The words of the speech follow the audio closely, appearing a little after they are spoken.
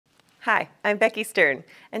Hi, I'm Becky Stern,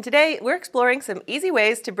 and today we're exploring some easy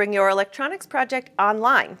ways to bring your electronics project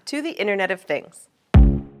online to the Internet of Things.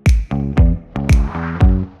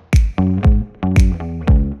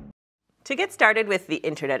 To get started with the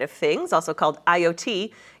Internet of Things, also called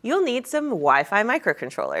IoT, you'll need some Wi-Fi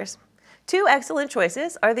microcontrollers. Two excellent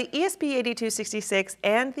choices are the ESP8266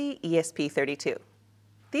 and the ESP32.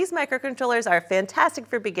 These microcontrollers are fantastic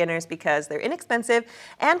for beginners because they're inexpensive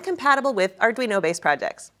and compatible with Arduino-based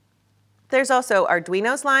projects. There's also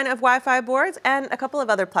Arduino's line of Wi-Fi boards and a couple of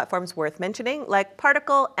other platforms worth mentioning, like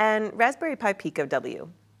Particle and Raspberry Pi Pico W.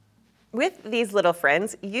 With these little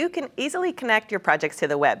friends, you can easily connect your projects to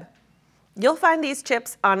the web. You'll find these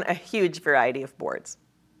chips on a huge variety of boards.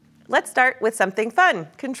 Let's start with something fun,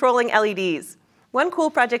 controlling LEDs. One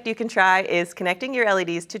cool project you can try is connecting your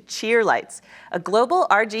LEDs to CheerLights, a global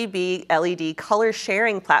RGB LED color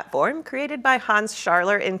sharing platform created by Hans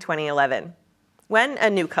Scharler in 2011. When a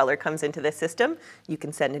new color comes into the system, you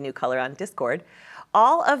can send a new color on Discord,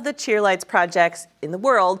 all of the CheerLights projects in the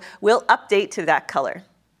world will update to that color.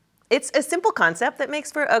 It's a simple concept that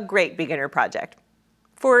makes for a great beginner project.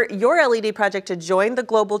 For your LED project to join the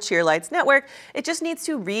global CheerLights network, it just needs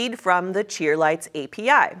to read from the CheerLights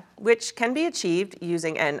API, which can be achieved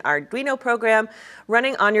using an Arduino program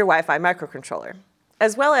running on your Wi-Fi microcontroller,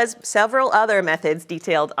 as well as several other methods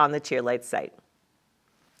detailed on the CheerLights site.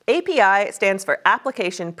 API stands for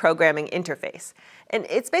Application Programming Interface, and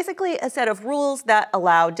it's basically a set of rules that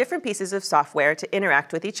allow different pieces of software to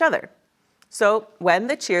interact with each other. So when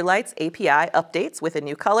the CheerLights API updates with a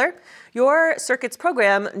new color, your circuit's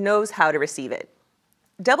program knows how to receive it.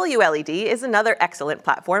 WLED is another excellent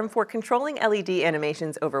platform for controlling LED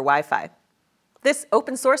animations over Wi-Fi. This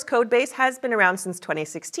open source code base has been around since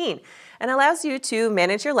 2016 and allows you to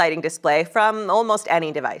manage your lighting display from almost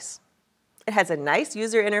any device. It has a nice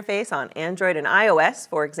user interface on Android and iOS,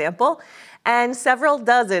 for example, and several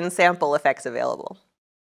dozen sample effects available.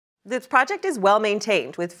 This project is well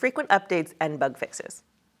maintained with frequent updates and bug fixes.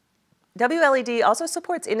 WLED also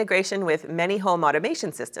supports integration with many home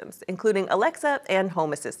automation systems, including Alexa and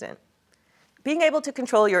Home Assistant. Being able to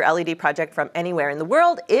control your LED project from anywhere in the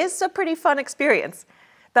world is a pretty fun experience.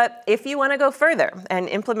 But if you want to go further and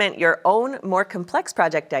implement your own more complex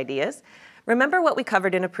project ideas, remember what we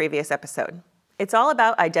covered in a previous episode. It's all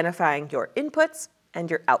about identifying your inputs and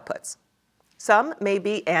your outputs. Some may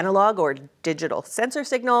be analog or digital sensor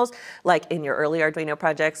signals, like in your early Arduino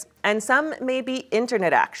projects, and some may be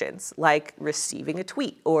internet actions, like receiving a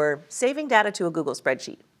tweet or saving data to a Google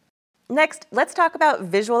spreadsheet. Next, let's talk about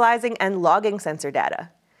visualizing and logging sensor data.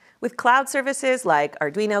 With cloud services like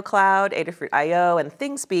Arduino Cloud, Adafruit IO, and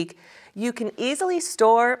ThingSpeak, you can easily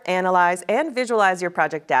store, analyze, and visualize your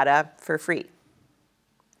project data for free.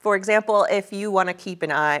 For example, if you want to keep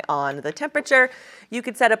an eye on the temperature, you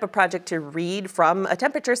could set up a project to read from a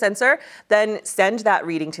temperature sensor, then send that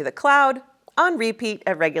reading to the cloud on repeat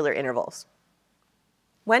at regular intervals.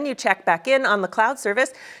 When you check back in on the cloud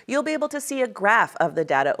service, you'll be able to see a graph of the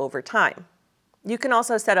data over time. You can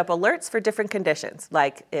also set up alerts for different conditions,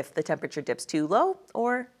 like if the temperature dips too low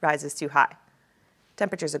or rises too high.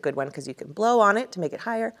 Temperature is a good one because you can blow on it to make it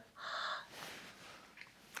higher,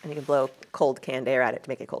 and you can blow cold canned air at it to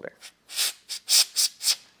make it colder.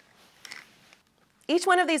 Each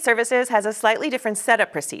one of these services has a slightly different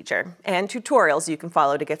setup procedure and tutorials you can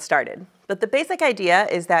follow to get started. But the basic idea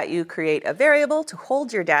is that you create a variable to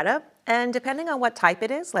hold your data, and depending on what type it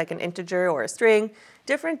is, like an integer or a string,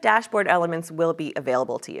 different dashboard elements will be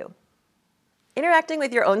available to you. Interacting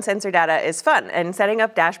with your own sensor data is fun, and setting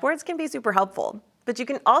up dashboards can be super helpful. But you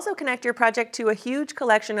can also connect your project to a huge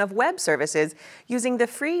collection of web services using the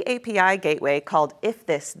free API gateway called If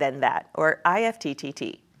This Then That, or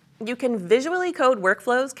IFTTT. You can visually code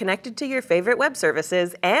workflows connected to your favorite web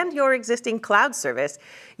services and your existing cloud service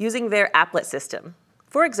using their applet system.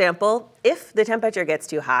 For example, if the temperature gets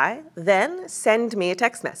too high, then send me a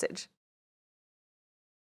text message.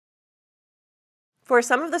 For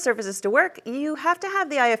some of the services to work, you have to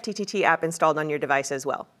have the IFTTT app installed on your device as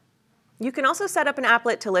well. You can also set up an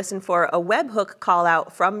applet to listen for a webhook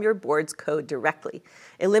callout from your board's code directly,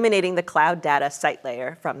 eliminating the cloud data site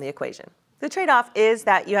layer from the equation. The trade-off is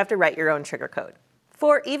that you have to write your own trigger code.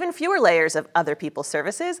 For even fewer layers of other people's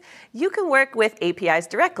services, you can work with APIs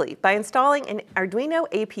directly by installing an Arduino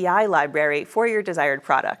API library for your desired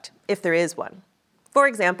product, if there is one. For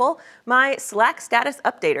example, my Slack Status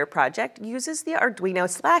Updater project uses the Arduino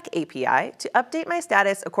Slack API to update my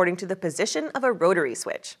status according to the position of a rotary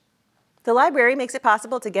switch. The library makes it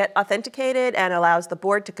possible to get authenticated and allows the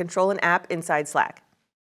board to control an app inside Slack.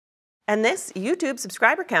 And this YouTube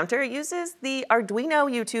subscriber counter uses the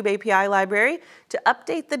Arduino YouTube API library to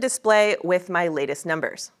update the display with my latest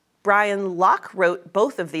numbers. Brian Locke wrote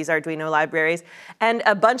both of these Arduino libraries, and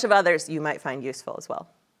a bunch of others you might find useful as well.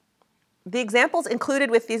 The examples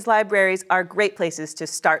included with these libraries are great places to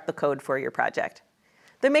start the code for your project.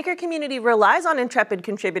 The Maker community relies on intrepid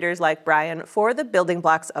contributors like Brian for the building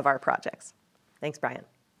blocks of our projects. Thanks, Brian.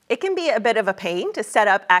 It can be a bit of a pain to set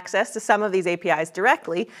up access to some of these APIs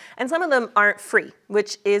directly, and some of them aren't free,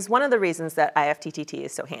 which is one of the reasons that IFTTT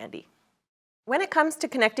is so handy. When it comes to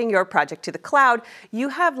connecting your project to the cloud, you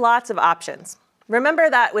have lots of options. Remember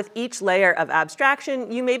that with each layer of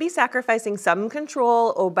abstraction, you may be sacrificing some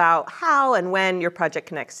control about how and when your project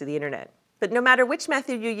connects to the internet. But no matter which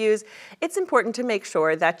method you use, it's important to make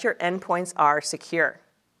sure that your endpoints are secure.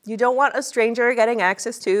 You don't want a stranger getting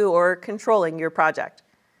access to or controlling your project.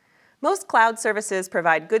 Most cloud services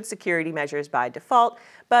provide good security measures by default,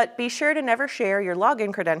 but be sure to never share your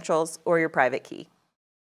login credentials or your private key.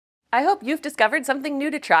 I hope you've discovered something new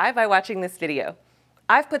to try by watching this video.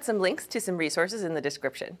 I've put some links to some resources in the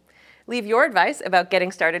description. Leave your advice about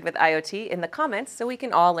getting started with IoT in the comments so we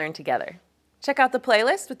can all learn together. Check out the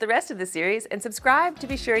playlist with the rest of the series and subscribe to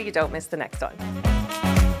be sure you don't miss the next one.